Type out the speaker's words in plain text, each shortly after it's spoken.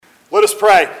Let us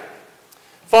pray.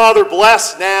 Father,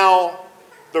 bless now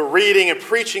the reading and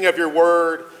preaching of your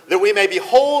word, that we may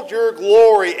behold your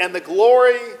glory and the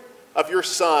glory of your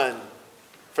Son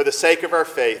for the sake of our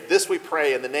faith. This we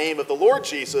pray in the name of the Lord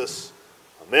Jesus.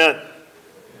 Amen.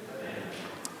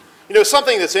 You know,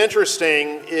 something that's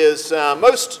interesting is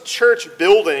most church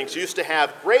buildings used to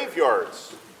have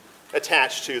graveyards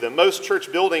attached to them. Most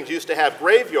church buildings used to have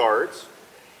graveyards.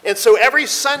 And so every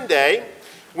Sunday,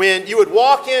 when you would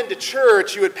walk into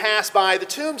church, you would pass by the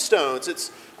tombstones. It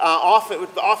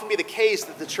would often be the case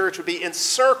that the church would be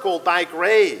encircled by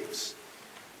graves.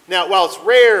 Now, while it's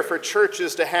rare for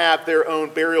churches to have their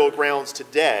own burial grounds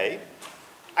today,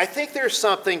 I think there's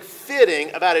something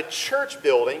fitting about a church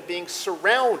building being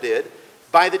surrounded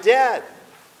by the dead.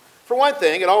 For one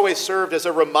thing, it always served as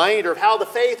a reminder of how the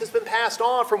faith has been passed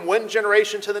on from one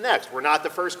generation to the next. We're not the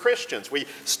first Christians. We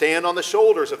stand on the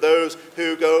shoulders of those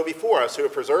who go before us, who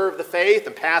have preserved the faith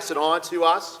and pass it on to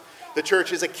us. The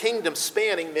church is a kingdom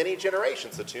spanning many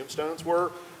generations. The tombstones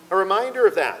were a reminder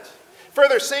of that.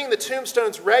 Further, seeing the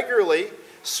tombstones regularly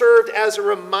served as a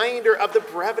reminder of the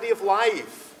brevity of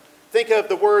life. Think of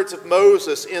the words of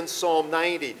Moses in Psalm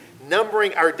 90.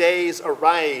 Numbering our days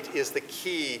aright is the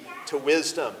key to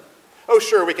wisdom. Oh,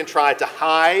 sure, we can try to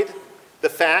hide the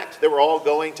fact that we're all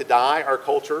going to die. Our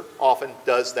culture often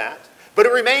does that. But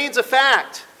it remains a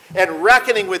fact. And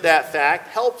reckoning with that fact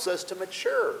helps us to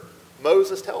mature.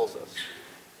 Moses tells us.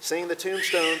 Seeing the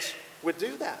tombstones would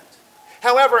do that.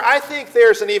 However, I think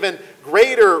there's an even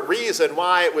greater reason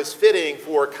why it was fitting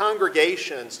for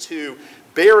congregations to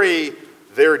bury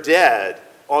their dead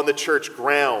on the church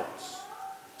grounds,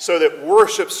 so that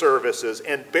worship services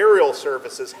and burial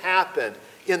services happened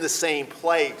in the same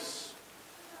place.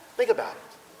 Think about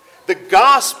it. The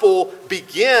gospel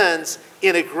begins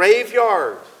in a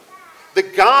graveyard. The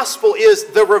gospel is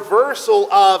the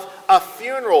reversal of a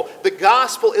funeral. The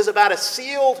gospel is about a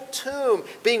sealed tomb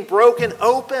being broken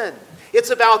open.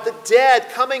 It's about the dead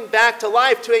coming back to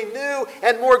life, to a new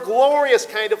and more glorious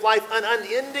kind of life, an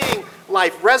unending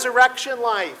life, resurrection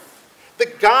life. The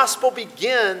gospel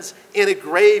begins in a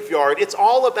graveyard. It's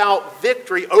all about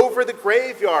victory over the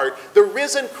graveyard. The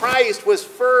risen Christ was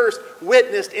first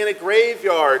witnessed in a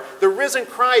graveyard. The risen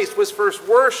Christ was first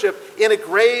worshiped in a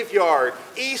graveyard.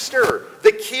 Easter,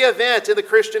 the key event in the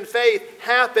Christian faith,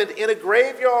 happened in a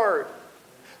graveyard.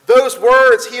 Those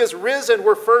words, "He is risen,"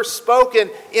 were first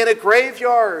spoken in a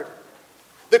graveyard.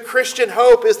 The Christian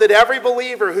hope is that every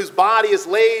believer whose body is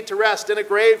laid to rest in a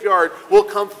graveyard will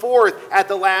come forth at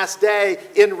the last day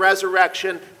in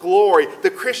resurrection glory. The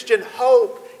Christian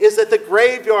hope is that the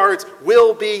graveyards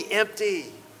will be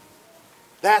empty.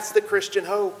 That's the Christian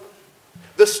hope.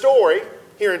 The story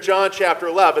here in John chapter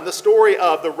 11, the story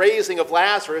of the raising of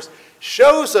Lazarus,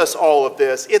 shows us all of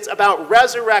this. It's about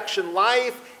resurrection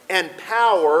life and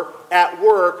power at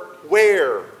work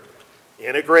where?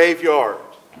 In a graveyard.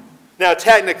 Now,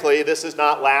 technically, this is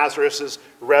not Lazarus'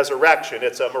 resurrection.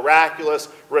 It's a miraculous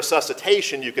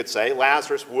resuscitation, you could say.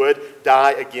 Lazarus would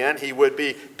die again. He would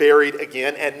be buried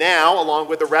again. And now, along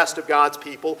with the rest of God's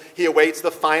people, he awaits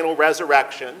the final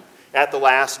resurrection at the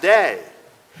last day.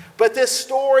 But this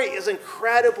story is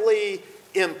incredibly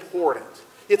important.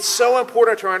 It's so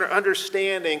important to our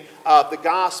understanding of the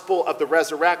gospel, of the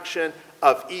resurrection,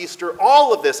 of Easter.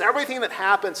 All of this, everything that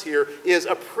happens here, is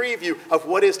a preview of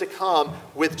what is to come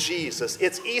with Jesus.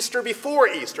 It's Easter before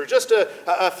Easter. Just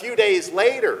a few days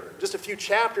later, just a few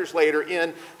chapters later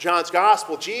in John's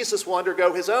Gospel, Jesus will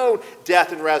undergo his own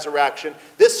death and resurrection.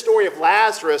 This story of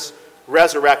Lazarus'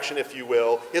 resurrection, if you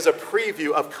will, is a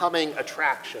preview of coming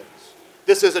attractions.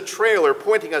 This is a trailer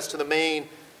pointing us to the main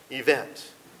event.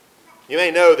 You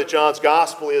may know that John's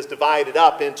Gospel is divided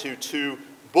up into two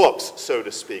books, so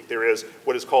to speak. There is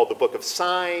what is called the book of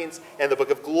signs and the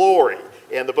book of glory.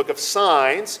 And the book of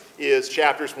signs is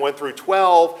chapters 1 through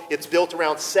 12. It's built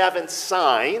around 7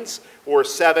 signs or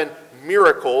 7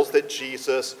 miracles that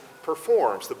Jesus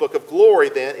performs. The book of glory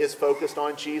then is focused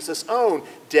on Jesus' own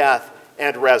death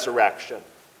and resurrection.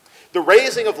 The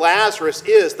raising of Lazarus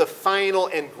is the final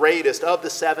and greatest of the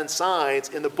 7 signs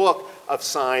in the book of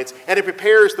signs, and it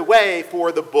prepares the way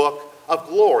for the book of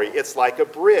glory. It's like a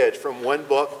bridge from one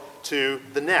book to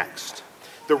the next.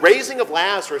 The raising of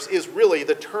Lazarus is really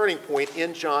the turning point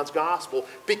in John's Gospel,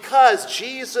 because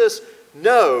Jesus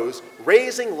knows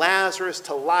raising Lazarus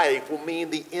to life will mean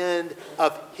the end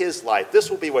of his life. This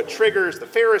will be what triggers the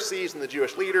Pharisees and the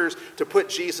Jewish leaders to put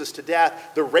Jesus to death.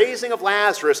 The raising of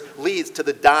Lazarus leads to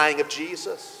the dying of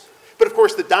Jesus. But of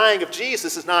course, the dying of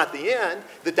Jesus is not the end.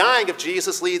 The dying of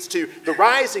Jesus leads to the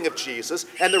rising of Jesus,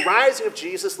 and the rising of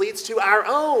Jesus leads to our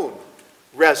own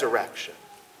resurrection.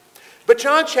 But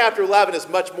John chapter 11 is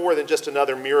much more than just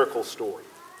another miracle story.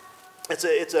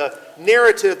 It's a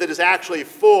narrative that is actually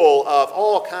full of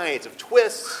all kinds of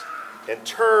twists and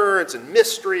turns and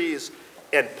mysteries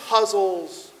and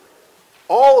puzzles,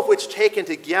 all of which taken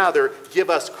together give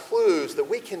us clues that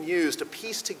we can use to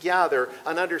piece together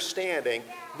an understanding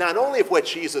not only of what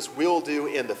Jesus will do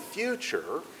in the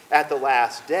future at the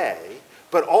last day,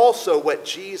 but also what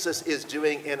Jesus is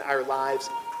doing in our lives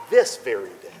this very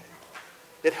day.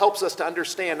 It helps us to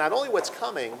understand not only what's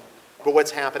coming, but what's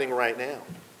happening right now.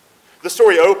 The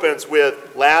story opens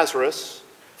with Lazarus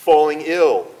falling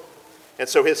ill. And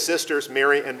so his sisters,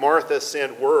 Mary and Martha,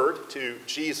 send word to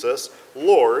Jesus,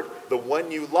 "Lord, the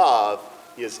one you love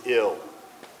is ill."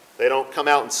 They don't come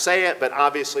out and say it, but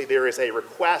obviously there is a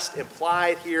request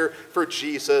implied here for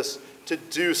Jesus to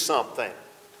do something.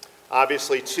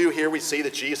 Obviously, too, here we see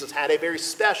that Jesus had a very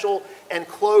special and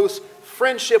close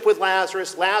friendship with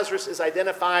Lazarus. Lazarus is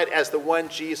identified as the one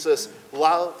Jesus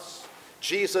loves.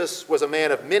 Jesus was a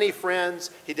man of many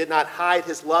friends. He did not hide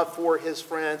his love for his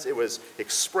friends. It was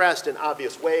expressed in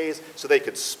obvious ways so they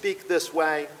could speak this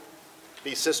way.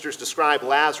 These sisters describe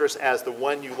Lazarus as the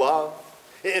one you love.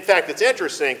 In fact, it's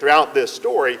interesting throughout this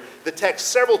story, the text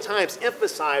several times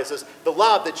emphasizes the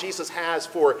love that Jesus has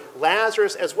for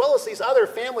Lazarus as well as these other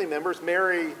family members,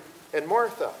 Mary and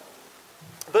Martha.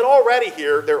 But already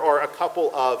here, there are a couple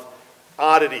of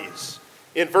oddities.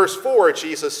 In verse 4,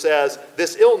 Jesus says,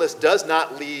 "This illness does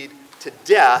not lead to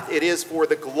death. It is for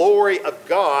the glory of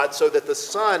God, so that the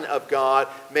Son of God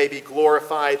may be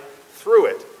glorified through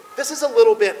it." This is a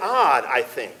little bit odd, I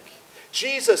think.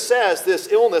 Jesus says this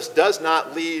illness does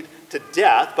not lead to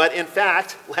death, but in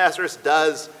fact, Lazarus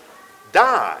does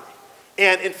die.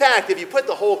 And in fact, if you put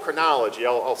the whole chronology,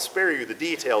 I'll spare you the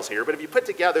details here, but if you put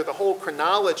together the whole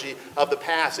chronology of the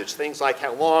passage, things like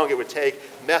how long it would take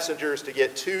messengers to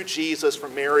get to Jesus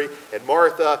from Mary and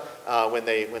Martha when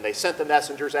they sent the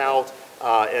messengers out,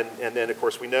 and then, of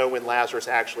course, we know when Lazarus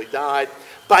actually died.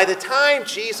 By the time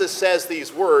Jesus says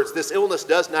these words, "This illness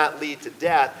does not lead to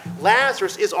death,"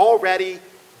 Lazarus is already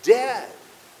dead.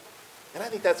 And I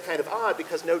think that's kind of odd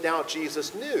because no doubt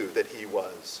Jesus knew that he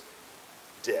was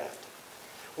dead.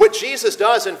 What Jesus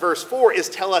does in verse 4 is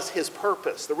tell us his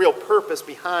purpose, the real purpose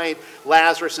behind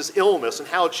Lazarus' illness and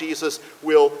how Jesus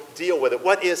will deal with it.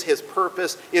 What is his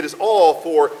purpose? It is all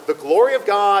for the glory of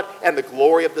God and the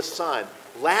glory of the Son.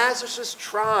 Lazarus'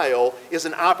 trial is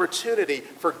an opportunity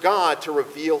for God to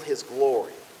reveal his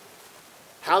glory.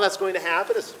 How that's going to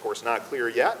happen is, of course, not clear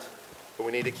yet, but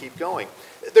we need to keep going.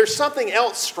 There's something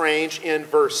else strange in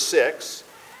verse 6.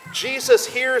 Jesus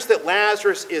hears that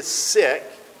Lazarus is sick.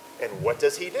 And what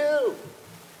does he do?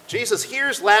 Jesus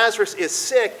hears Lazarus is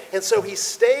sick, and so he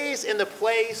stays in the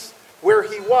place where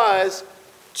he was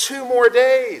 2 more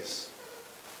days.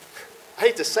 I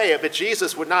hate to say it, but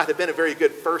Jesus would not have been a very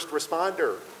good first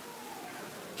responder.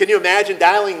 Can you imagine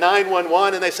dialing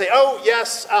 911 and they say, "Oh,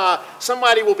 yes,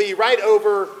 somebody will be right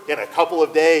over in a couple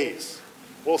of days.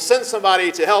 We'll send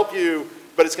somebody to help you,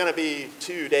 but it's going to be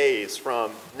 2 days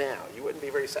from now." You wouldn't be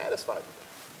very satisfied with that.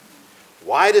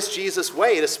 Why does Jesus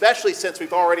wait, especially since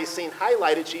we've already seen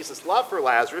highlighted Jesus' love for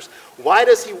Lazarus? Why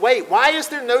does he wait? Why is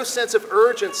there no sense of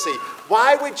urgency?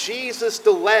 Why would Jesus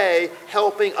delay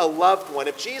helping a loved one?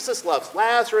 If Jesus loves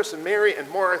Lazarus and Mary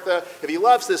and Martha, if he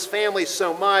loves this family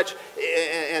so much,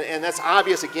 and that's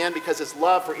obvious again because his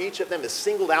love for each of them is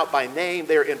singled out by name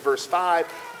there in verse 5,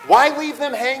 why leave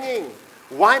them hanging?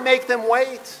 Why make them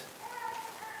wait?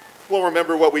 Well,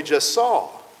 remember what we just saw.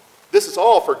 This is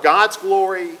all for God's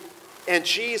glory and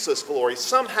Jesus' glory.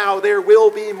 Somehow there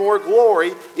will be more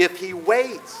glory if he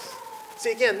waits. See,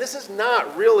 again, this is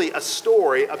not really a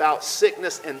story about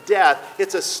sickness and death.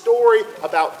 It's a story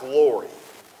about glory.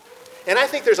 And I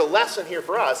think there's a lesson here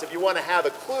for us if you want to have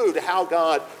a clue to how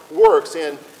God works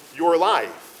in your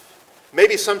life.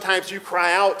 Maybe sometimes you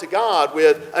cry out to God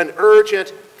with an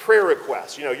urgent prayer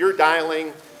request. You know, you're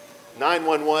dialing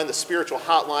 911, the spiritual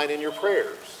hotline, in your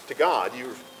prayers to God.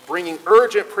 You're bringing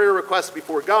urgent prayer requests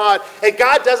before God, and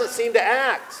God doesn't seem to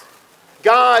act.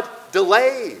 God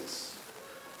delays.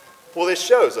 Well, this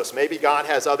shows us maybe God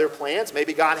has other plans.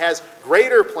 Maybe God has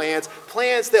greater plans,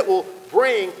 plans that will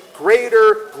bring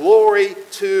greater glory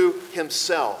to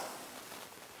himself.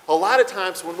 A lot of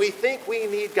times when we think we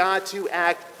need God to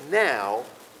act now,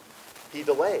 he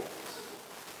delays.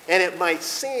 And it might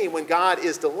seem when God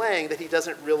is delaying that he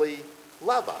doesn't really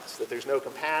love us, that there's no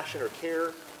compassion or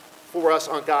care for us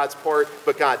on God's part,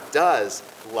 but God does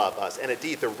love us. And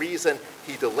indeed, the reason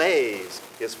he delays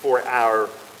is for our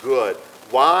good.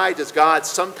 Why does God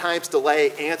sometimes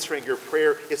delay answering your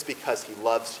prayer? It's because he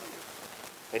loves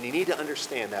you. And you need to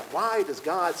understand that. Why does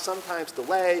God sometimes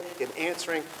delay in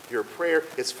answering your prayer?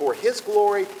 It's for his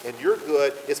glory and your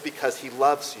good. It's because he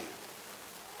loves you.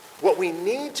 What we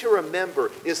need to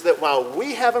remember is that while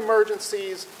we have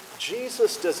emergencies,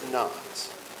 Jesus does not.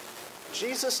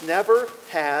 Jesus never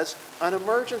has an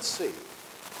emergency.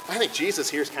 I think Jesus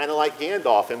here is kind of like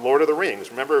Gandalf in Lord of the Rings.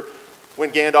 Remember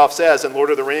when Gandalf says in Lord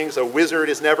of the Rings, a wizard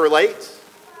is never late,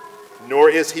 nor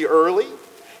is he early.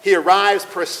 He arrives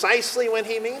precisely when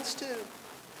he means to.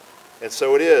 And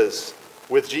so it is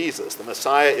with Jesus. The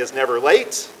Messiah is never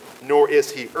late, nor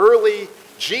is he early.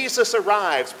 Jesus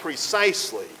arrives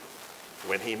precisely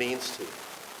when he means to.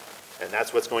 And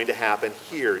that's what's going to happen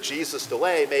here. Jesus'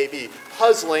 delay may be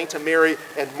puzzling to Mary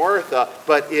and Martha,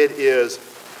 but it is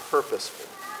purposeful.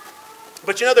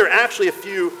 But you know, there are actually a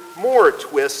few more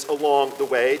twists along the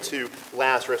way to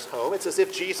Lazarus' home. It's as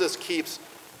if Jesus keeps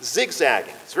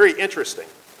zigzagging. It's very interesting.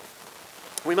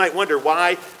 We might wonder,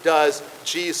 why does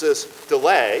Jesus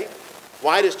delay?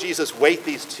 Why does Jesus wait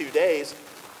these 2 days?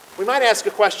 We might ask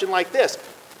a question like this.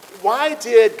 Why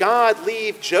did God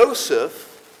leave Joseph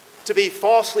to be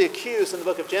falsely accused in the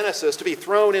book of Genesis, to be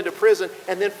thrown into prison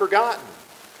and then forgotten?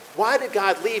 Why did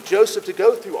God leave Joseph to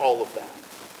go through all of that?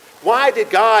 Why did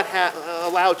God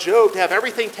allow Job to have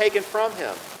everything taken from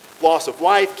him? Loss of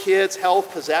wife, kids,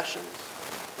 health, possessions.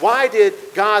 Why did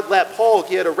God let Paul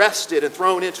get arrested and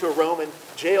thrown into a Roman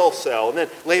jail cell and then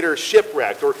later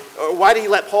shipwrecked? Or why did he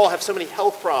let Paul have so many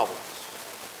health problems?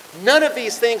 None of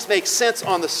these things make sense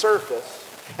on the surface.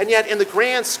 And yet, in the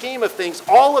grand scheme of things,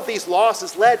 all of these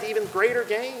losses led to even greater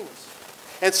gains.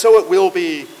 And so it will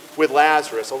be with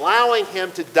Lazarus. Allowing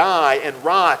him to die and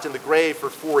rot in the grave for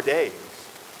 4 days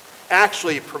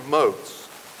actually promotes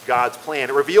God's plan.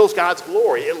 It reveals God's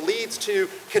glory. It leads to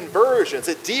conversions.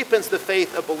 It deepens the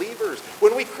faith of believers.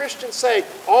 When we Christians say,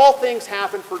 all things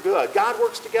happen for good, God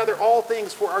works together all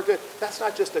things for our good, that's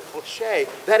not just a cliche.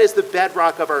 That is the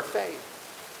bedrock of our faith.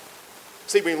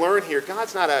 See, we learn here,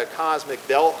 God's not a cosmic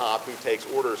bellhop who takes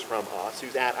orders from us,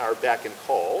 who's at our beck and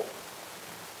call,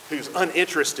 who's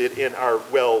uninterested in our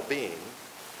well-being.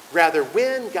 Rather,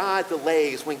 when God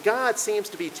delays, when God seems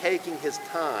to be taking his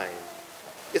time,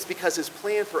 it's because his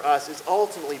plan for us is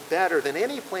ultimately better than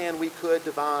any plan we could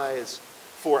devise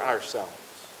for ourselves.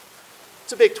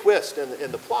 It's a big twist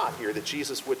in the plot here that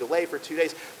Jesus would delay for 2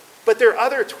 days. But there are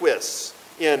other twists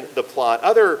in the plot,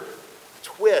 other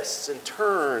twists and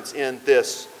turns in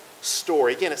this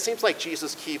story. Again, it seems like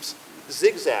Jesus keeps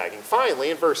zigzagging.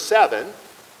 Finally, in verse 7,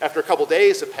 after a couple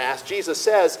days have passed, Jesus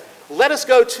says, let us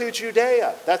go to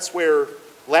Judea. That's where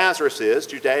Lazarus is,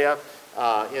 Judea,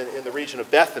 in the region of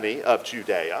Bethany of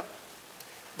Judea.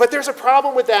 But there's a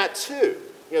problem with that too.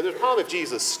 There's a problem if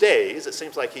Jesus stays. It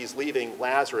seems like he's leaving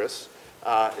Lazarus,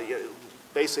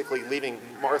 basically leaving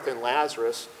Martha and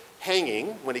Lazarus hanging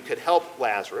when he could help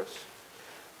Lazarus.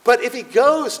 But if he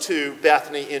goes to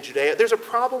Bethany in Judea, there's a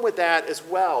problem with that as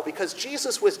well, because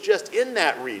Jesus was just in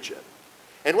that region.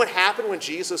 And what happened when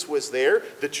Jesus was there?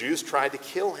 The Jews tried to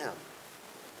kill him.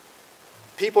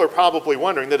 People are probably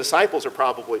wondering, the disciples are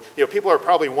probably, people are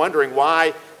probably wondering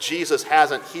why Jesus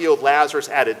hasn't healed Lazarus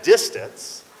at a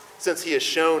distance, since he has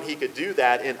shown he could do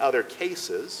that in other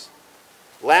cases.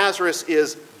 Lazarus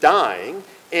is dying,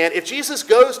 and if Jesus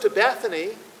goes to Bethany,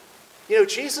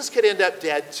 Jesus could end up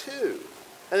dead too.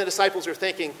 And the disciples are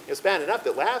thinking, it's bad enough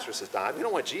that Lazarus has died. We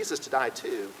don't want Jesus to die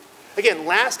too. Again,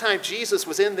 last time Jesus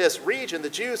was in this region, the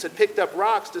Jews had picked up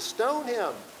rocks to stone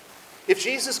him. If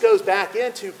Jesus goes back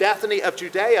into Bethany of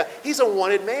Judea, he's a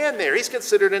wanted man there. He's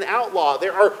considered an outlaw.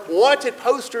 There are wanted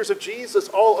posters of Jesus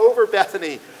all over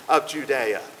Bethany of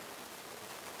Judea.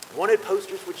 Wanted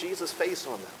posters with Jesus' face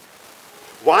on them.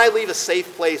 Why leave a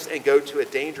safe place and go to a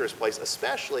dangerous place,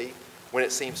 especially when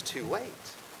it seems too late?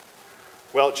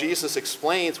 Well, Jesus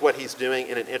explains what he's doing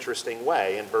in an interesting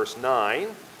way. In verse 9,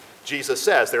 Jesus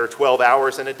says, there are 12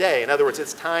 hours in a day. In other words,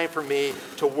 it's time for me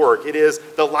to work. It is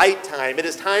the light time. It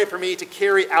is time for me to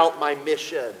carry out my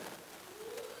mission.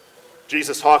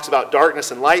 Jesus talks about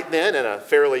darkness and light then in a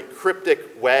fairly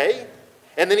cryptic way.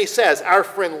 And then he says, our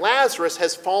friend Lazarus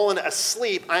has fallen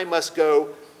asleep. I must go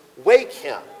wake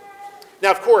him. Now,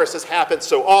 of course, this happens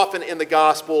so often in the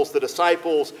Gospels. The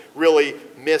disciples really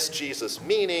miss Jesus'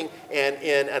 meaning, and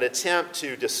in an attempt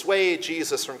to dissuade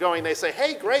Jesus from going, they say,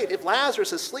 hey, great, if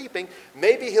Lazarus is sleeping,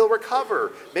 maybe he'll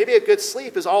recover. Maybe a good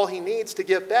sleep is all he needs to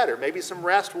get better. Maybe some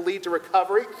rest will lead to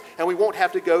recovery, and we won't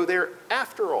have to go there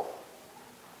after all.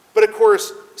 But of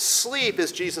course, sleep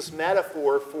is Jesus'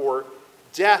 metaphor for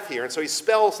death here. And so he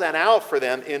spells that out for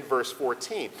them in verse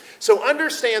 14. So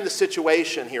understand the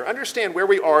situation here. Understand where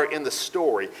we are in the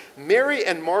story. Mary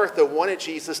and Martha wanted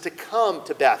Jesus to come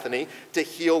to Bethany to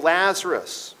heal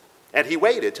Lazarus. And he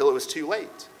waited till it was too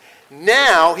late.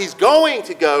 Now he's going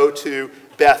to go to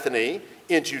Bethany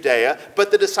in Judea,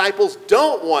 but the disciples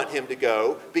don't want him to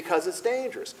go because it's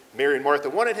dangerous. Mary and Martha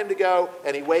wanted him to go,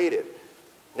 and he waited.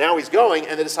 Now he's going,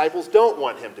 and the disciples don't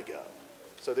want him to go.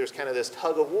 So there's kind of this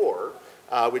tug of war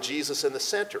with Jesus in the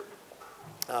center.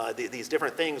 These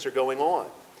different things are going on.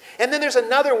 And then there's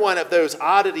another one of those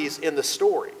oddities in the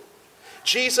story.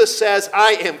 Jesus says,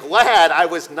 I am glad I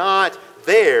was not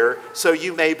there so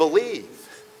you may believe.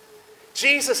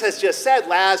 Jesus has just said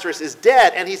Lazarus is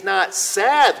dead, and he's not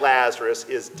sad Lazarus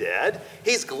is dead.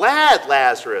 He's glad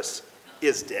Lazarus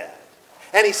is dead.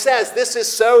 And he says this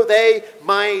is so they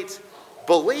might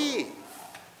believe.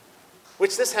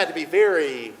 Which this had to be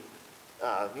very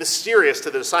mysterious to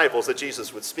the disciples that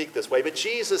Jesus would speak this way. But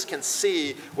Jesus can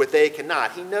see what they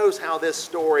cannot. He knows how this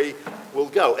story will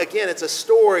go. Again, it's a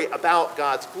story about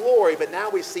God's glory, but now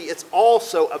we see it's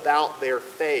also about their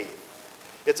faith.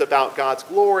 It's about God's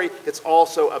glory. It's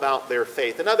also about their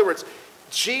faith. In other words,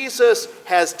 Jesus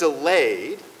has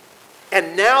delayed,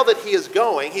 and now that he is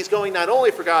going, he's going not only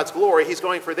for God's glory, he's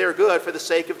going for their good, for the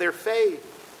sake of their faith.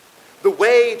 The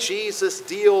way Jesus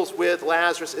deals with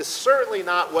Lazarus is certainly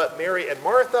not what Mary and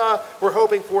Martha were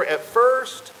hoping for at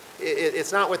first.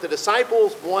 It's not what the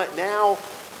disciples want now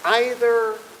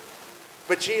either.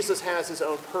 But Jesus has his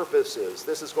own purposes.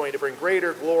 This is going to bring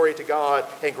greater glory to God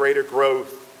and greater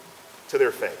growth to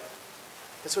their faith.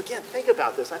 And so again, think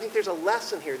about this. I think there's a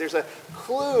lesson here. There's a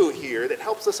clue here that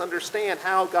helps us understand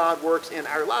how God works in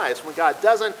our lives. When God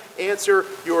doesn't answer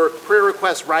your prayer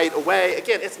request right away,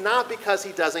 again, it's not because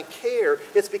he doesn't care.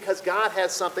 It's because God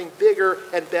has something bigger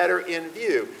and better in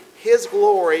view. His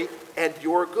glory and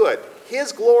your good.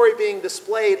 His glory being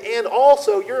displayed and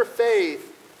also your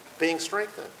faith being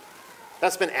strengthened.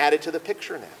 That's been added to the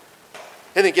picture now.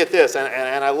 And then get this,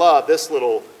 and I love this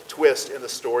little twist in the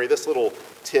story, this little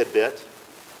tidbit.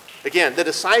 Again, the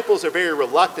disciples are very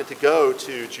reluctant to go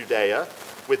to Judea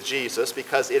with Jesus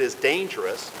because it is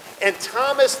dangerous. And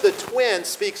Thomas the twin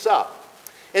speaks up.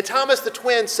 And Thomas the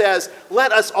twin says,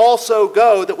 let us also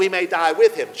go that we may die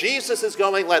with him. Jesus is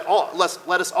going, let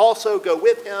us also go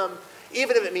with him.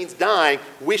 Even if it means dying,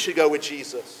 we should go with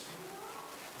Jesus.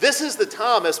 This is the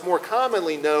Thomas more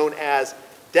commonly known as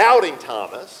Doubting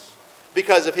Thomas,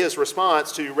 because of his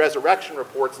response to resurrection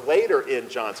reports later in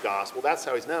John's gospel. That's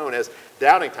how he's known as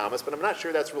Doubting Thomas, but I'm not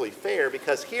sure that's really fair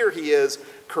because here he is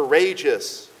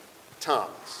Courageous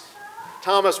Thomas.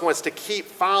 Thomas wants to keep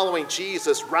following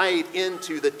Jesus right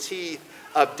into the teeth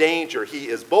of danger. He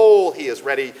is bold, he is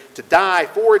ready to die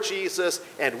for Jesus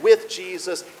and with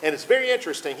Jesus, and it's very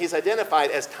interesting, he's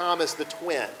identified as Thomas the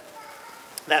twin.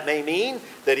 That may mean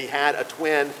that he had a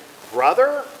twin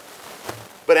brother,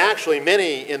 but actually,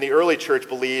 many in the early church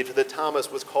believed that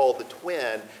Thomas was called the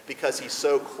twin because he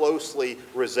so closely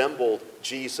resembled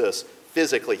Jesus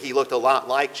physically. He looked a lot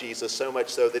like Jesus, so much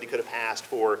so that he could have passed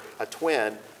for a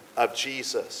twin of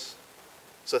Jesus.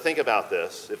 So think about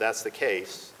this, if that's the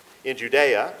case. In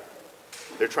Judea,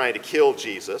 they're trying to kill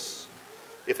Jesus.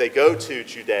 If they go to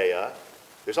Judea,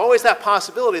 there's always that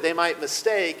possibility they might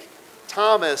mistake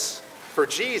Thomas for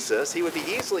Jesus. He would be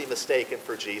easily mistaken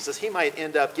for Jesus. He might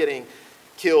end up getting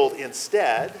killed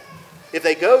instead. If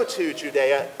they go to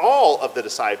Judea, all of the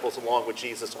disciples along with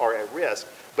Jesus are at risk,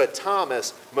 but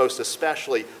Thomas most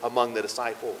especially among the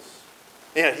disciples.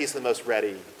 And he's the most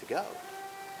ready to go.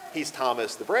 He's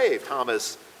Thomas the brave,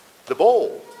 Thomas the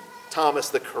bold, Thomas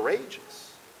the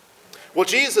courageous. Well,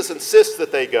 Jesus insists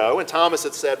that they go, and Thomas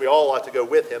had said we all ought to go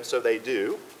with him, so they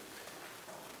do.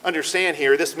 Understand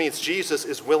here, this means Jesus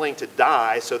is willing to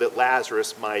die so that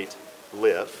Lazarus might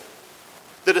live.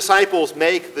 The disciples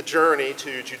make the journey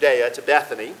to Judea, to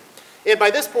Bethany. And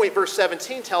by this point, verse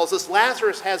 17 tells us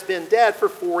Lazarus has been dead for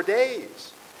 4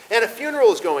 days. And a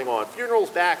funeral is going on.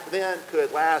 Funerals back then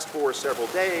could last for several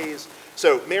days.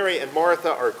 So Mary and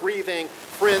Martha are grieving.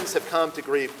 Friends have come to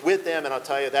grieve with them. And I'll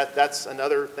tell you, that's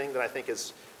another thing that I think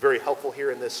is very helpful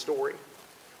here in this story.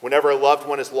 Whenever a loved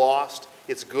one is lost,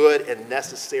 it's good and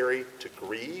necessary to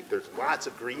grieve. There's lots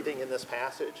of grieving in this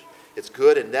passage. It's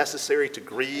good and necessary to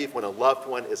grieve when a loved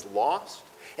one is lost.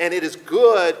 And it is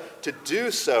good to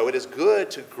do so. It is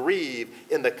good to grieve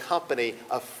in the company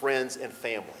of friends and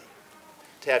family.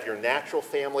 To have your natural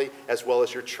family as well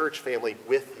as your church family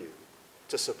with you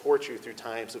to support you through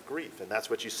times of grief. And that's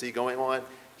what you see going on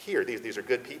here. These are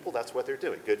good people. That's what they're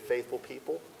doing. Good, faithful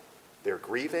people. They're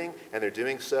grieving, and they're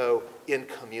doing so in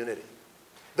community.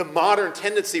 The modern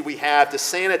tendency we have to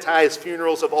sanitize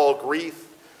funerals of all grief,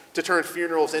 to turn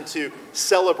funerals into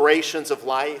celebrations of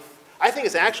life, I think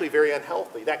is actually very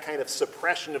unhealthy, that kind of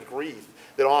suppression of grief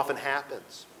that often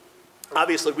happens.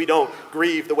 Obviously, we don't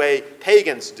grieve the way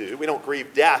pagans do. We don't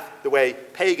grieve death the way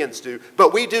pagans do,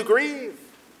 but we do grieve.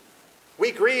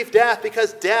 We grieve death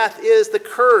because death is the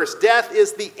curse. Death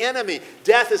is the enemy.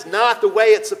 Death is not the way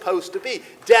it's supposed to be.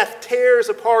 Death tears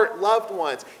apart loved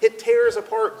ones. It tears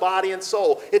apart body and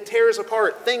soul. It tears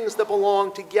apart things that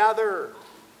belong together.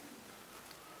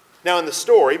 Now in the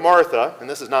story, Martha, and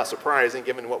this is not surprising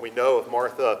given what we know of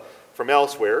Martha from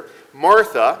elsewhere,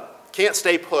 Martha can't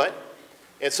stay put.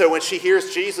 And so when she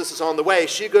hears Jesus is on the way,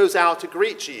 she goes out to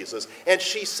greet Jesus. And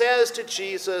she says to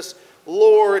Jesus,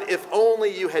 "Lord, if only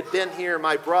you had been here,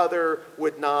 my brother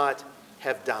would not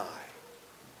have died."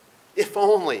 If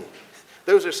only.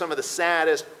 Those are some of the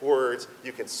saddest words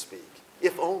you can speak.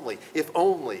 If only, if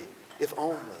only, if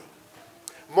only.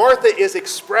 Martha is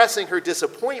expressing her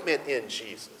disappointment in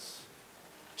Jesus.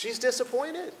 She's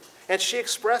disappointed, and she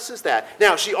expresses that.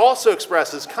 Now, she also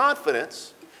expresses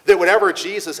confidence that whatever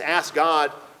Jesus asks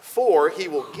God for, he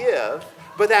will give.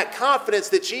 But that confidence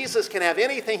that Jesus can have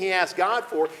anything he asks God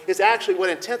for is actually what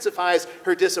intensifies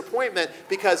her disappointment,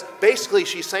 because basically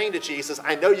she's saying to Jesus,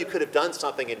 I know you could have done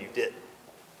something and you didn't.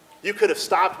 You could have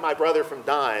stopped my brother from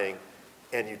dying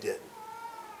and you didn't.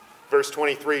 Verse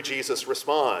 23, Jesus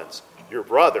responds, your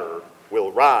brother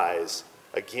will rise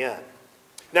again.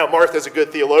 Now, Martha's a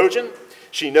good theologian.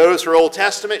 She knows her Old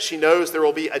Testament. She knows there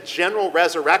will be a general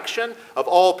resurrection of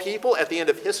all people at the end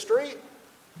of history.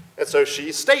 And so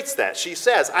she states that. She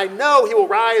says, I know he will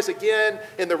rise again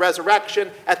in the resurrection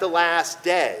at the last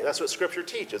day. That's what Scripture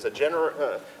teaches, a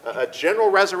general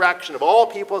resurrection of all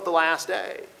people at the last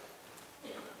day.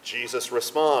 Jesus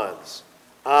responds,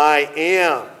 I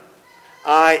am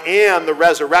the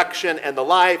resurrection and the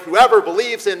life. Whoever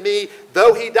believes in me,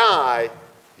 though he die,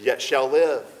 yet shall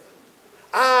live.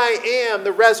 I am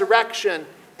the resurrection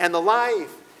and the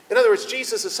life. In other words,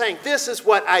 Jesus is saying, this is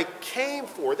what I came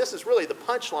for. This is really the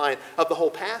punchline of the whole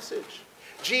passage.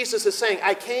 Jesus is saying,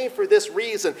 I came for this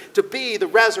reason, to be the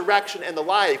resurrection and the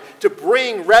life, to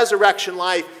bring resurrection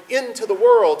life into the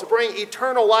world, to bring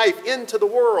eternal life into the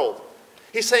world.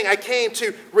 He's saying, I came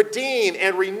to redeem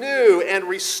and renew and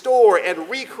restore and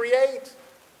recreate.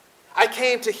 I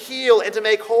came to heal and to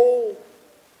make whole.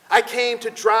 I came to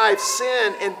drive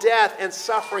sin and death and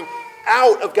suffering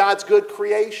out of God's good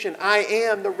creation. I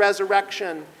am the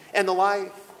resurrection and the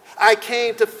life. I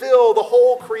came to fill the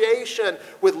whole creation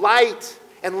with light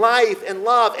and life and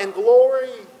love and glory.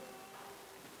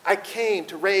 I came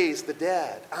to raise the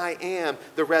dead. I am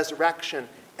the resurrection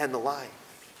and the life.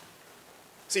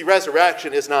 See,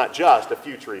 resurrection is not just a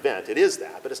future event. It is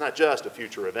that, but it's not just a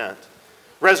future event.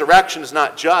 Resurrection is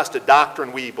not just a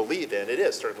doctrine we believe in. It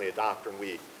is certainly a doctrine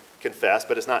we confess,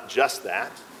 but it's not just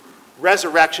that.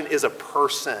 Resurrection is a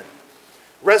person.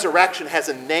 Resurrection has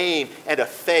a name and a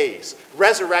face.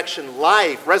 Resurrection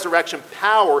life, resurrection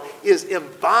power is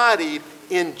embodied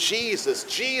in Jesus.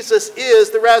 Jesus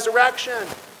is the resurrection.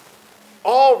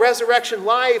 All resurrection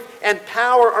life and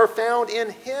power are found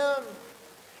in him.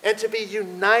 And to be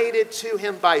united to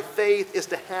him by faith is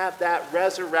to have that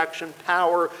resurrection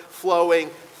power flowing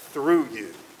through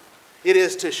you. It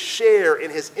is to share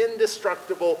in his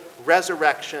indestructible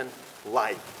resurrection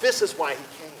life. This is why he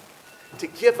came, to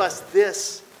give us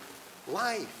this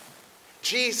life.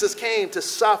 Jesus came to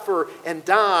suffer and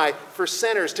die for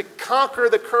sinners, to conquer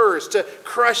the curse, to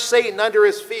crush Satan under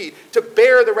his feet, to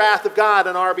bear the wrath of God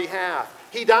on our behalf.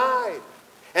 He died,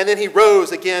 and then he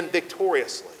rose again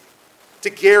victoriously to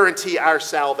guarantee our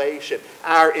salvation,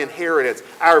 our inheritance,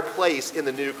 our place in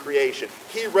the new creation.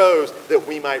 He rose that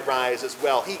we might rise as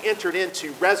well. He entered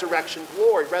into resurrection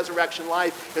glory, resurrection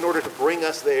life, in order to bring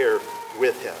us there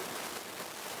with him.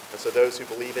 And so those who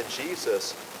believe in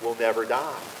Jesus will never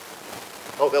die.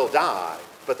 Oh, they'll die,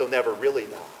 but they'll never really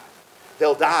die.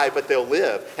 They'll die, but they'll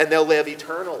live, and they'll live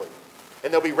eternally.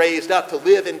 And they'll be raised up to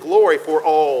live in glory for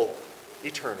all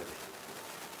eternity.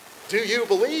 Do you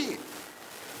believe?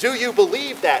 Do you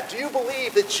believe that? Do you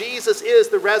believe that Jesus is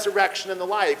the resurrection and the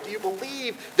life? Do you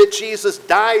believe that Jesus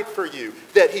died for you,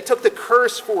 that he took the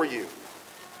curse for you,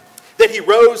 that he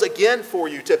rose again for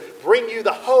you to bring you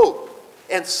the hope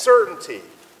and certainty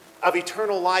of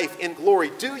eternal life in glory?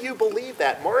 Do you believe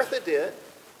that? Martha did.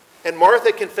 And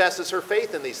Martha confesses her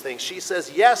faith in these things. She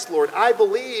says, yes, Lord, I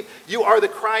believe you are the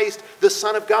Christ, the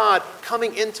Son of God,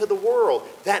 coming into the world.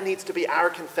 That needs to be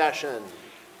our confession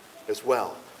as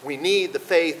well. We need the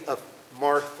faith of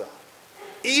Martha.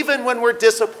 Even when we're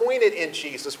disappointed in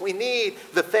Jesus, we need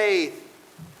the faith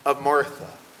of Martha.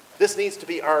 This needs to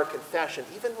be our confession,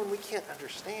 even when we can't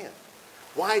understand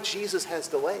why Jesus has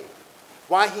delayed,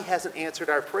 why he hasn't answered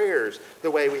our prayers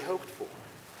the way we hoped for.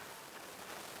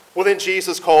 Well, then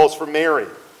Jesus calls for Mary.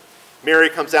 Mary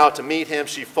comes out to meet him.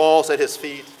 She falls at his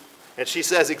feet, and she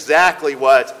says exactly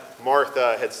what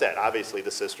Martha had said. Obviously,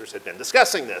 the sisters had been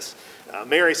discussing this.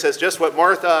 Mary says just what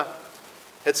Martha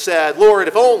had said, "Lord,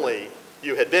 if only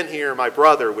you had been here, my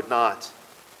brother would not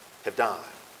have died."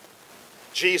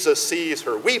 Jesus sees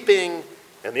her weeping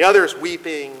and the others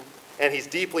weeping, and he's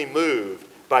deeply moved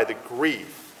by the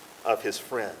grief of his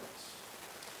friends.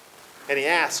 And he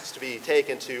asks to be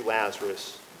taken to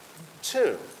Lazarus'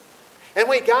 tomb. And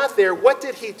when he got there, what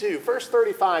did he do? Verse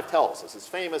 35 tells us. It's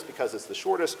famous because it's the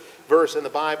shortest verse in the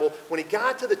Bible. When he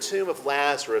got to the tomb of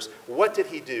Lazarus, what did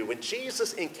he do? When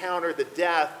Jesus encountered the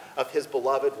death of his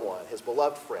beloved one, his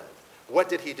beloved friend, what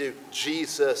did he do?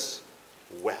 Jesus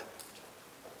wept.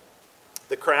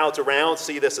 The crowds around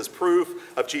see this as proof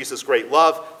of Jesus' great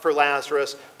love for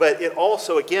Lazarus, but it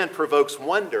also, again, provokes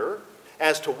wonder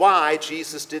as to why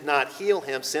Jesus did not heal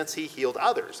him since he healed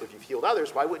others. If you've healed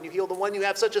others, why wouldn't you heal the one you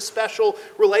have such a special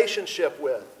relationship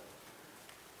with?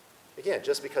 Again,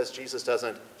 just because Jesus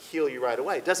doesn't heal you right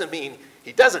away doesn't mean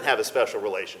he doesn't have a special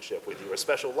relationship with you or a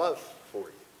special love for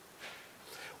you.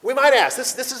 We might ask,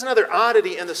 this is another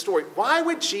oddity in the story. Why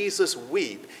would Jesus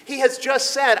weep? He has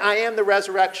just said, "I am the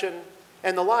resurrection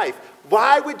and the life."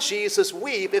 Why would Jesus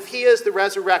weep if he is the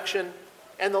resurrection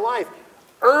and the life?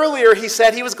 Earlier, he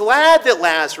said he was glad that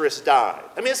Lazarus died.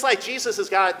 I mean, it's like Jesus has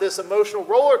got this emotional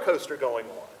roller coaster going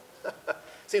on.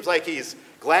 Seems like he's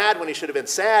glad when he should have been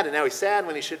sad, and now he's sad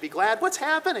when he should be glad. What's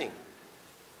happening?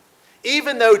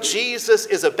 Even though Jesus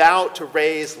is about to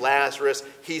raise Lazarus,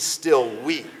 he still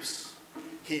weeps.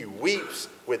 He weeps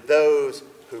with those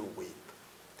who weep.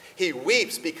 He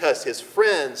weeps because his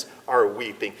friends are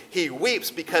weeping. He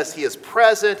weeps because he is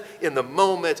present in the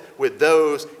moment with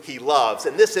those he loves.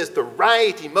 And this is the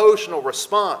right emotional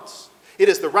response. It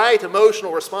is the right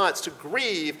emotional response to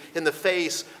grieve in the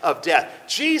face of death.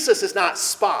 Jesus is not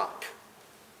Spock,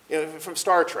 from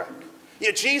Star Trek.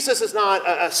 Jesus is not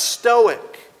a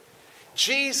stoic.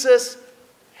 Jesus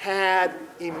had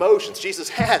emotions. Jesus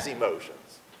has emotions.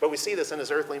 But we see this in his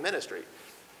earthly ministry.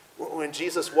 When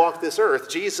Jesus walked this earth,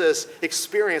 Jesus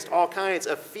experienced all kinds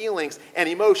of feelings and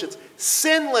emotions.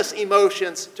 Sinless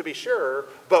emotions, to be sure,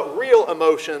 but real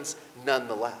emotions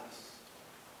nonetheless.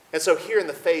 And so here in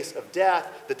the face of death,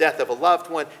 the death of a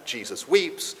loved one, Jesus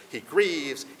weeps, he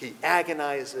grieves, he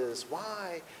agonizes.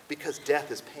 Why? Because death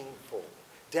is painful.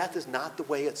 Death is not the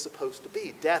way it's supposed to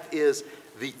be. Death is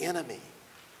the enemy.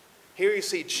 Here you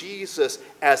see Jesus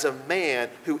as a man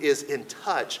who is in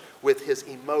touch with his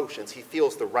emotions. He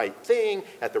feels the right thing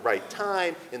at the right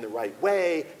time, in the right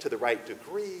way, to the right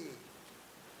degree.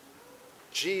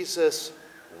 Jesus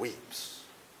weeps.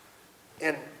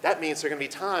 And that means there are going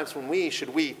to be times when we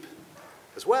should weep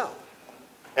as well.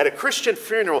 At a Christian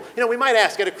funeral, we might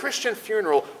ask, at a Christian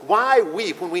funeral, why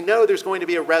weep when we know there's going to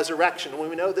be a resurrection, when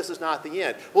we know this is not the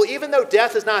end? Well, even though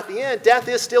death is not the end, death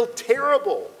is still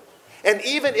terrible. And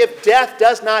even if death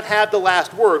does not have the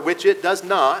last word, which it does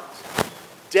not,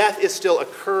 death is still a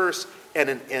curse and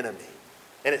an enemy.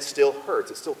 And it still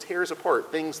hurts. It still tears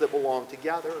apart things that belong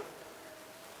together.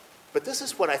 But this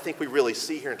is what I think we really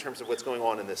see here in terms of what's going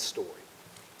on in this story.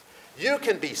 You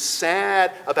can be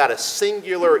sad about a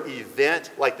singular event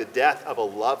like the death of a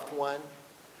loved one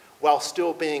while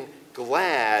still being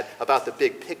glad about the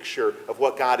big picture of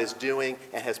what God is doing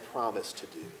and has promised to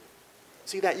do.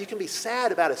 See that? You can be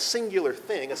sad about a singular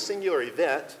thing, a singular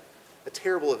event, a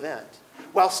terrible event,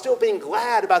 while still being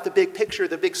glad about the big picture,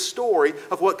 the big story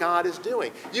of what God is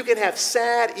doing. You can have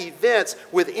sad events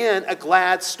within a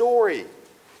glad story.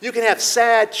 You can have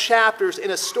sad chapters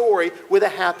in a story with a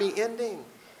happy ending.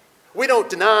 We don't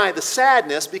deny the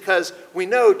sadness because we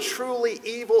know truly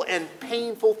evil and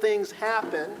painful things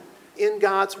happen in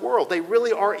God's world. They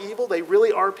really are evil. They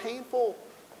really are painful.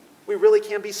 We really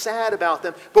can be sad about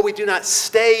them, but we do not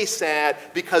stay sad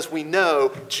because we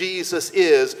know Jesus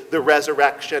is the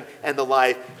resurrection and the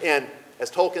life. And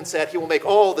as Tolkien said, he will make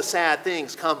all the sad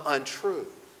things come untrue.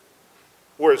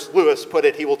 Or as Lewis put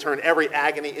it, he will turn every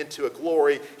agony into a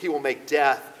glory. He will make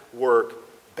death work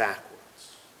backwards.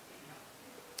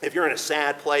 If you're in a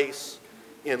sad place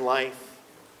in life,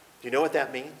 do you know what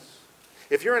that means?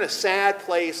 If you're in a sad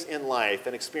place in life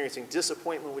and experiencing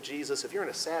disappointment with Jesus, if you're in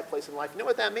a sad place in life, you know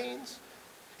what that means?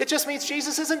 It just means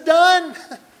Jesus isn't done.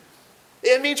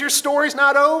 It means your story's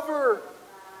not over.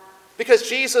 Because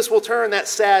Jesus will turn that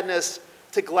sadness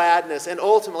to gladness, and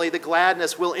ultimately the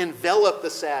gladness will envelop the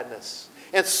sadness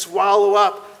and swallow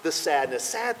up the sadness.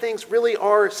 Sad things really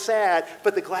are sad,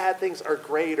 but the glad things are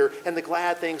greater, and the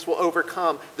glad things will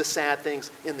overcome the sad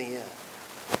things in the end.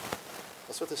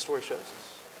 That's what this story shows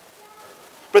us.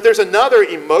 But there's another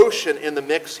emotion in the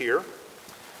mix here.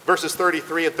 Verses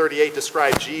 33 and 38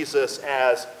 describe Jesus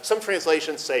as, some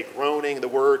translations say groaning. The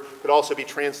word could also be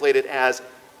translated as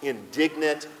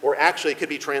indignant, or actually it could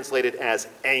be translated as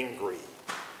angry.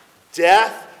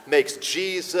 Death makes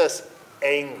Jesus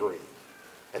angry.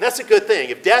 And that's a good thing.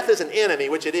 If death is an enemy,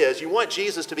 which it is, you want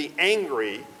Jesus to be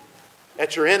angry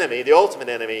at your enemy, the ultimate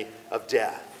enemy of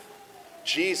death.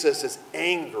 Jesus is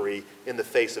angry in the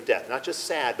face of death. Not just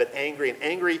sad, but angry, and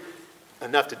angry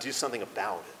enough to do something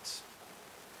about it.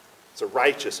 It's a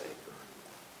righteous anger.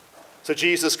 So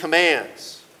Jesus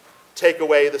commands, take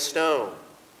away the stone.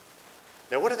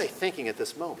 Now, what are they thinking at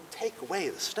this moment? Take away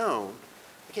the stone?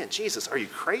 Again, Jesus, are you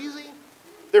crazy?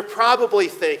 They're probably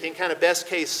thinking, kind of best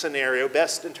case scenario,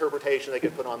 best interpretation they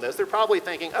could put on this. They're probably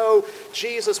thinking, oh,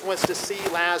 Jesus wants to see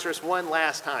Lazarus one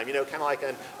last time. You know, kind of like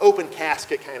an open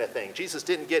casket kind of thing. Jesus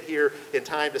didn't get here in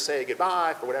time to say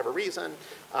goodbye for whatever reason.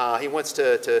 He wants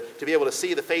to be able to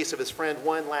see the face of his friend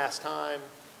one last time.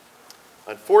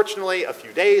 Unfortunately, a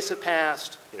few days have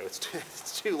passed. You know,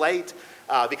 it's too late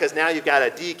because now you've got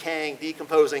a decaying,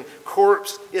 decomposing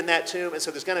corpse in that tomb, and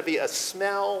so there's going to be a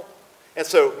smell. And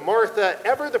so Martha,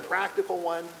 ever the practical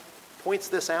one, points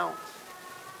this out.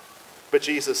 But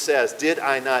Jesus says, did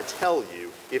I not tell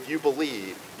you, if you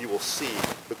believe, you will see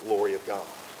the glory of God.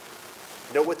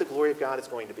 Know what the glory of God is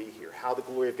going to be here, how the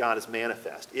glory of God is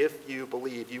manifest. If you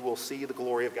believe, you will see the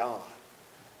glory of God.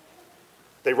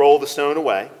 They roll the stone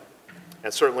away.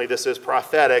 And certainly this is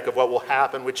prophetic of what will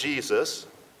happen with Jesus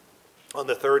on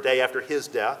the third day after his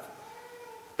death.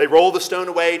 They roll the stone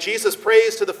away. Jesus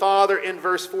prays to the Father in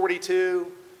verse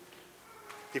 42.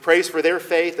 He prays for their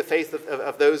faith, the faith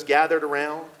of those gathered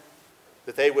around,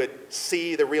 that they would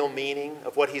see the real meaning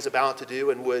of what he's about to do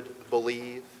and would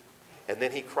believe. And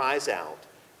then he cries out,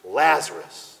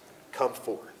 Lazarus, come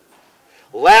forth.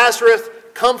 Lazarus,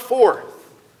 come forth.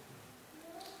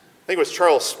 I think it was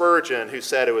Charles Spurgeon who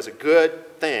said it was a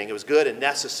good thing, it was good and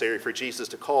necessary for Jesus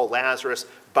to call Lazarus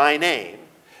by name,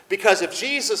 because if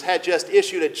Jesus had just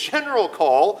issued a general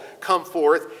call, come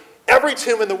forth, every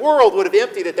tomb in the world would have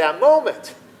emptied at that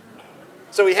moment.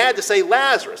 So he had to say,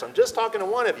 Lazarus, I'm just talking to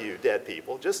one of you dead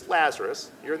people, just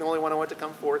Lazarus. You're the only one I want to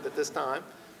come forth at this time.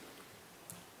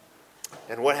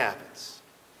 And what happens?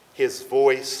 His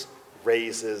voice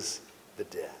raises the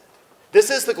dead. This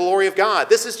is the glory of God.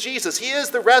 This is Jesus. He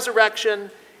is the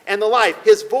resurrection and the life.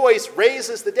 His voice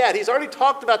raises the dead. He's already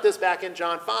talked about this back in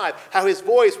John 5, how his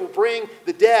voice will bring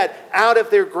the dead out of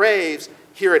their graves.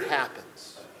 Here it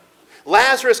happens.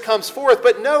 Lazarus comes forth,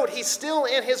 but note, he's still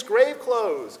in his grave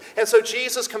clothes. And so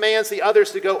Jesus commands the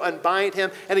others to go unbind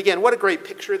him. And again, what a great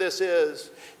picture this is.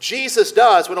 Jesus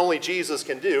does what only Jesus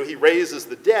can do. He raises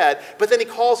the dead, but then he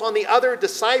calls on the other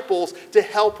disciples to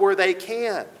help where they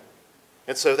can.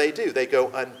 And so they do. They go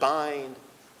unbind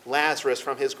Lazarus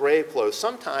from his grave clothes.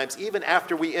 Sometimes, even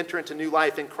after we enter into new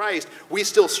life in Christ, we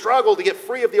still struggle to get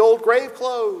free of the old grave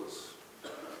clothes.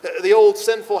 The old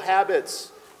sinful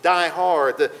habits die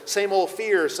hard. The same old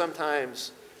fears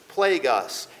sometimes plague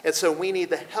us. And so we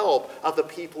need the help of the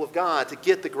people of God to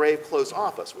get the grave clothes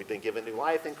off us. We've been given new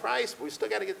life in Christ, but we still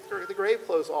got to get the grave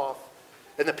clothes off.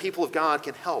 And the people of God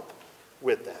can help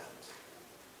with that.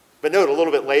 But note, a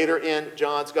little bit later in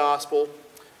John's Gospel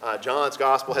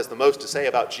has the most to say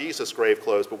about Jesus' grave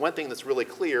clothes. But one thing that's really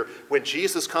clear, when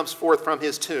Jesus comes forth from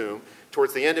his tomb,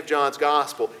 towards the end of John's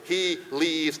Gospel, he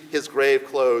leaves his grave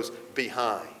clothes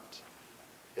behind.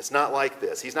 It's not like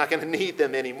this. He's not going to need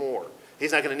them anymore.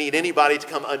 He's not going to need anybody to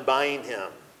come unbind him.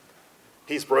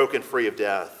 He's broken free of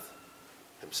death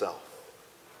himself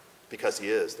because he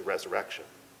is the resurrection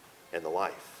and the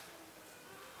life.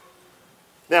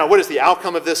 Now, what is the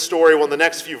outcome of this story? Well, in the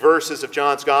next few verses of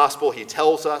John's Gospel, he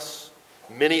tells us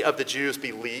many of the Jews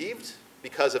believed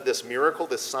because of this miracle,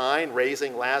 this sign,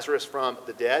 raising Lazarus from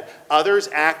the dead. Others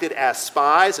acted as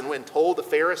spies and went and told the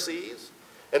Pharisees.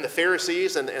 And the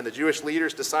Pharisees and the Jewish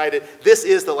leaders decided this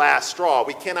is the last straw.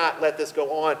 We cannot let this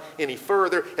go on any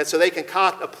further. And so they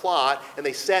concoct a plot, and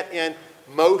they set in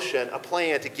motion a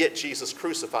plan to get Jesus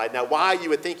crucified. Now, why you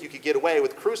would think you could get away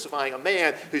with crucifying a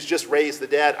man who's just raised the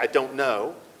dead, I don't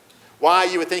know. Why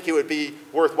you would think it would be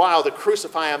worthwhile to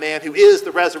crucify a man who is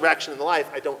the resurrection and the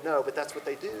life, I don't know, but that's what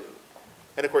they do.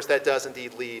 And of course, that does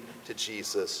indeed lead to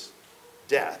Jesus'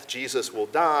 death. Jesus will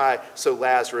die so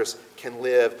Lazarus can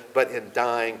live, but in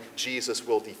dying, Jesus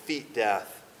will defeat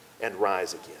death and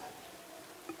rise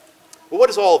again. Well, what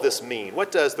does all of this mean?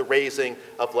 What does the raising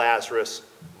of Lazarus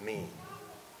mean?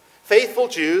 Faithful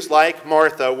Jews like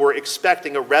Martha were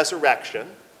expecting a resurrection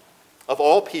of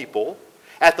all people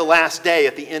at the last day,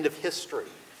 at the end of history.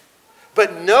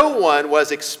 But no one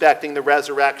was expecting the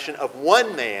resurrection of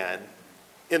one man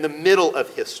in the middle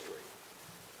of history.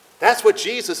 That's what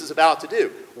Jesus is about to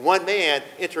do. One man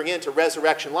entering into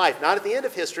resurrection life, not at the end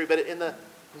of history, but in the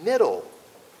middle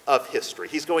of history.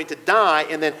 He's going to die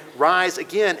and then rise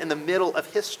again in the middle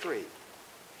of history.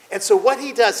 And so what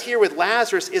he does here with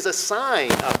Lazarus is a sign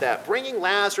of that. Bringing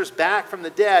Lazarus back from the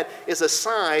dead is a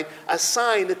sign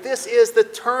that this is the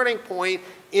turning point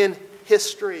in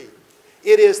history.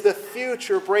 It is the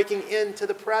future breaking into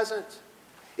the present.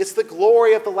 It's the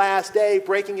glory of the last day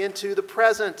breaking into the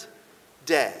present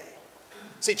day.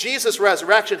 See, Jesus'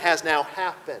 resurrection has now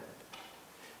happened.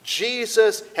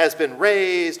 Jesus has been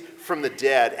raised from the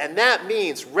dead, and that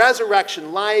means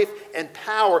resurrection life and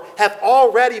power have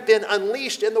already been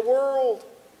unleashed in the world.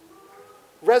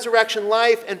 Resurrection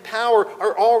life and power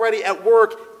are already at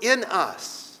work in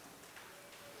us.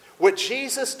 What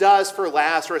Jesus does for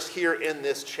Lazarus here in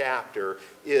this chapter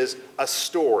is a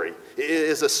story, it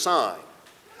is a sign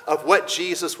of what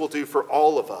Jesus will do for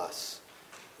all of us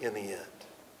in the end.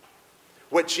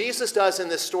 What Jesus does in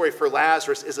this story for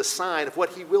Lazarus is a sign of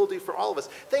what he will do for all of us.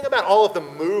 Think about all of the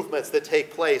movements that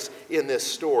take place in this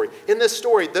story. In this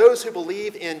story, those who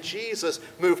believe in Jesus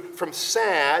move from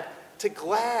sad to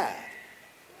glad.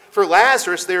 For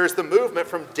Lazarus, there's the movement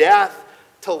from death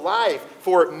to life.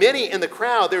 For many in the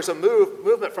crowd, there's a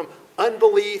movement from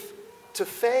unbelief to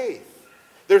faith.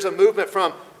 There's a movement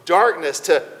from darkness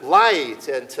to light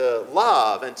and to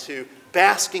love and to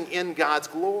basking in God's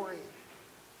glory.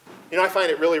 You know, I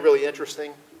find it really, really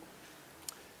interesting.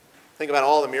 Think about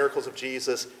all the miracles of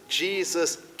Jesus.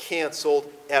 Jesus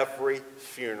canceled every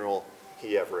funeral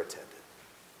he ever attended.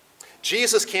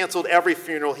 Jesus canceled every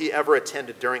funeral he ever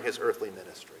attended during his earthly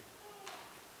ministry.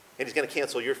 And he's going to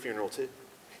cancel your funeral too.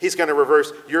 He's going to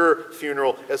reverse your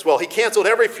funeral as well. He canceled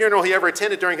every funeral he ever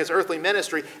attended during his earthly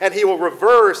ministry, and he will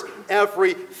reverse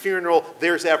every funeral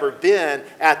there's ever been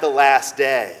at the last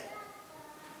day.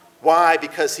 Why?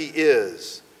 Because he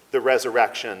is the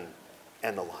resurrection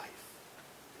and the life.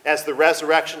 As the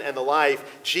resurrection and the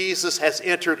life, Jesus has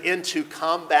entered into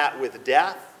combat with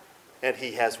death, and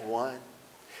he has won.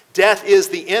 Death is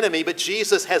the enemy, but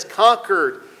Jesus has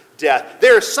conquered death.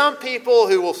 There are some people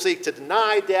who will seek to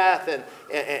deny death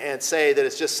and say that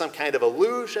it's just some kind of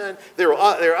illusion. There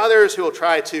are others who will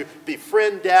try to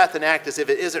befriend death and act as if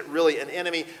it isn't really an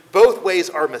enemy. Both ways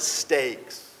are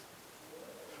mistakes.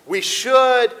 We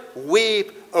should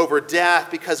weep over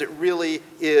death because it really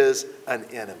is an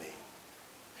enemy.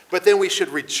 But then we should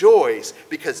rejoice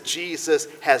because Jesus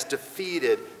has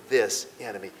defeated this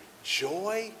enemy.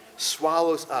 Joy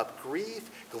swallows up grief.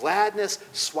 Gladness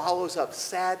swallows up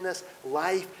sadness.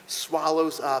 Life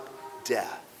swallows up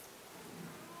death.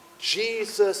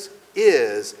 Jesus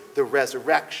is the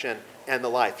resurrection and the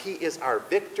life. He is our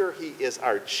victor. He is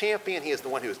our champion. He is the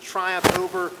one who has triumphed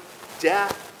over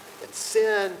death and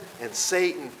sin and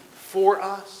Satan for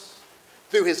us.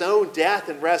 Through his own death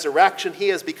and resurrection, he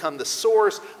has become the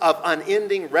source of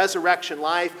unending resurrection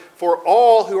life for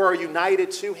all who are united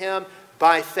to him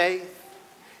by faith.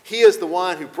 He is the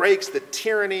one who breaks the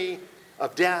tyranny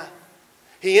of death.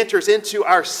 He enters into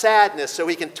our sadness so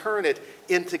he can turn it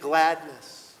into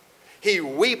gladness. He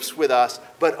weeps with us,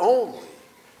 but only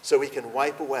so he can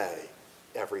wipe away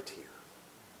every tear.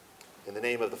 In the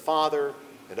name of the Father,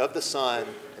 and of the Son,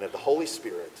 and of the Holy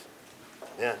Spirit.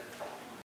 Amen.